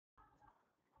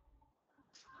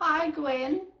Hi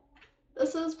Gwen,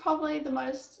 this is probably the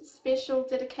most special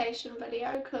dedication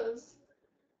video because,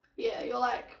 yeah, you're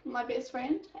like my best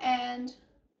friend and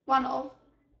one of,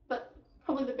 but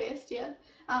probably the best, yeah.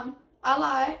 I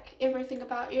like everything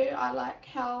about you. I like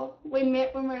how we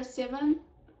met when we were 7,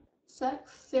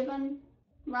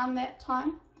 around that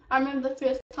time. I remember the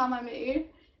first time I met you,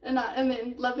 and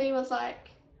then Libby was like,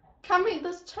 "Come meet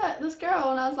this girl,"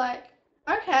 and I was like,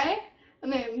 "Okay."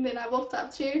 And then I walked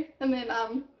up to you, and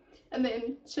then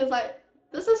she was like,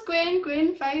 "This is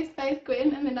Gwen, Faith,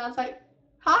 Gwen," and then I was like,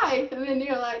 "Hi," and then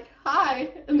you were like,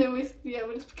 "Hi," and then we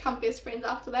just become best friends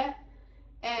after that,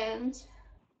 and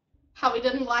how we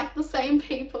didn't like the same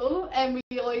people, and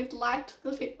we always liked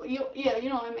the people. Yeah, you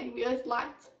know what I mean. We always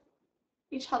liked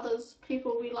each other's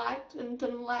people we liked and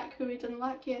didn't like who we didn't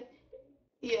like. Yeah,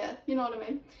 you know what I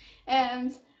mean.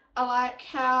 And I like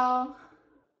how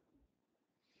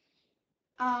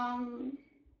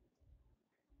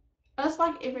I just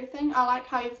like everything. I like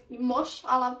how you've mush.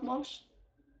 I love mush,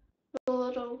 the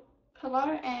little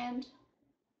pillow, and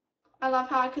I love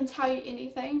how I can tell you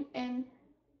anything and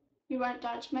you won't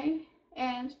judge me.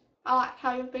 And I like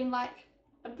how you've been like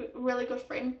a really good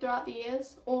friend throughout the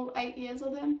years, all 8 years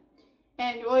of them.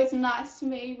 And you're always nice to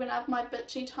me when I have my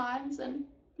bitchy times, and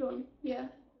you're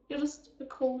just a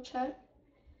cool chick.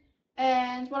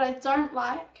 And what I don't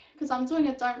like, because I'm doing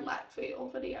a don't like for your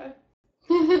video,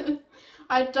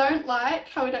 I don't like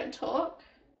how we don't talk.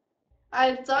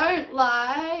 I don't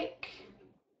like,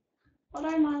 what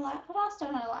don't I like? What else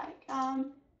don't I like?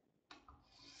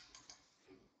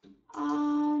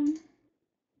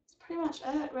 It's pretty much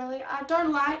it, really. I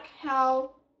don't like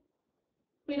how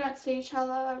we don't see each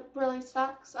other. It really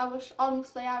sucks.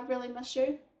 Honestly, I really miss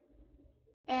you.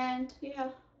 And yeah,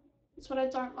 that's what I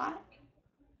don't like.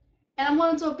 And I'm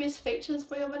gonna do best features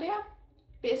for your video.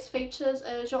 Best features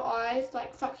is your eyes,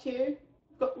 like fuck you.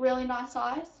 You've got really nice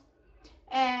eyes.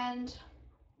 And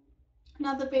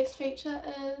another best feature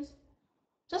is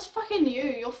just fucking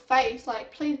your face.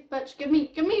 Like, please, bitch, give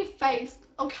me your face.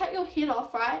 I'll cut your head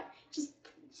off, right? Just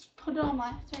put it on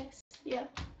my face. Yeah.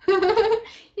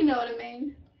 You know what I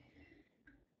mean.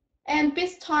 And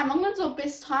best time. I'm gonna do a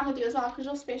best time with you as well because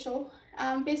you're special.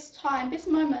 Best time, best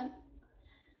moment.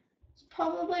 It's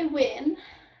probably when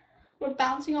we're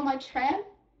bouncing on my tram,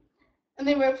 and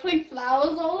then we were putting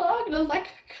flowers all along, and it was like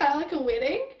kind of like a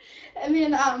wedding. And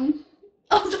then I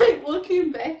was like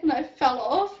looking back, and I fell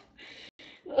off.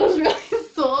 It was really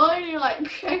sore, and you're like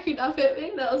cracking up at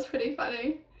me. That was pretty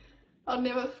funny. I'll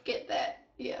never forget that.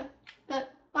 Yeah.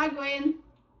 But bye, Gwen.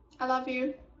 I love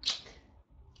you.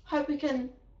 Hope we can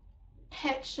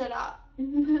patch it up.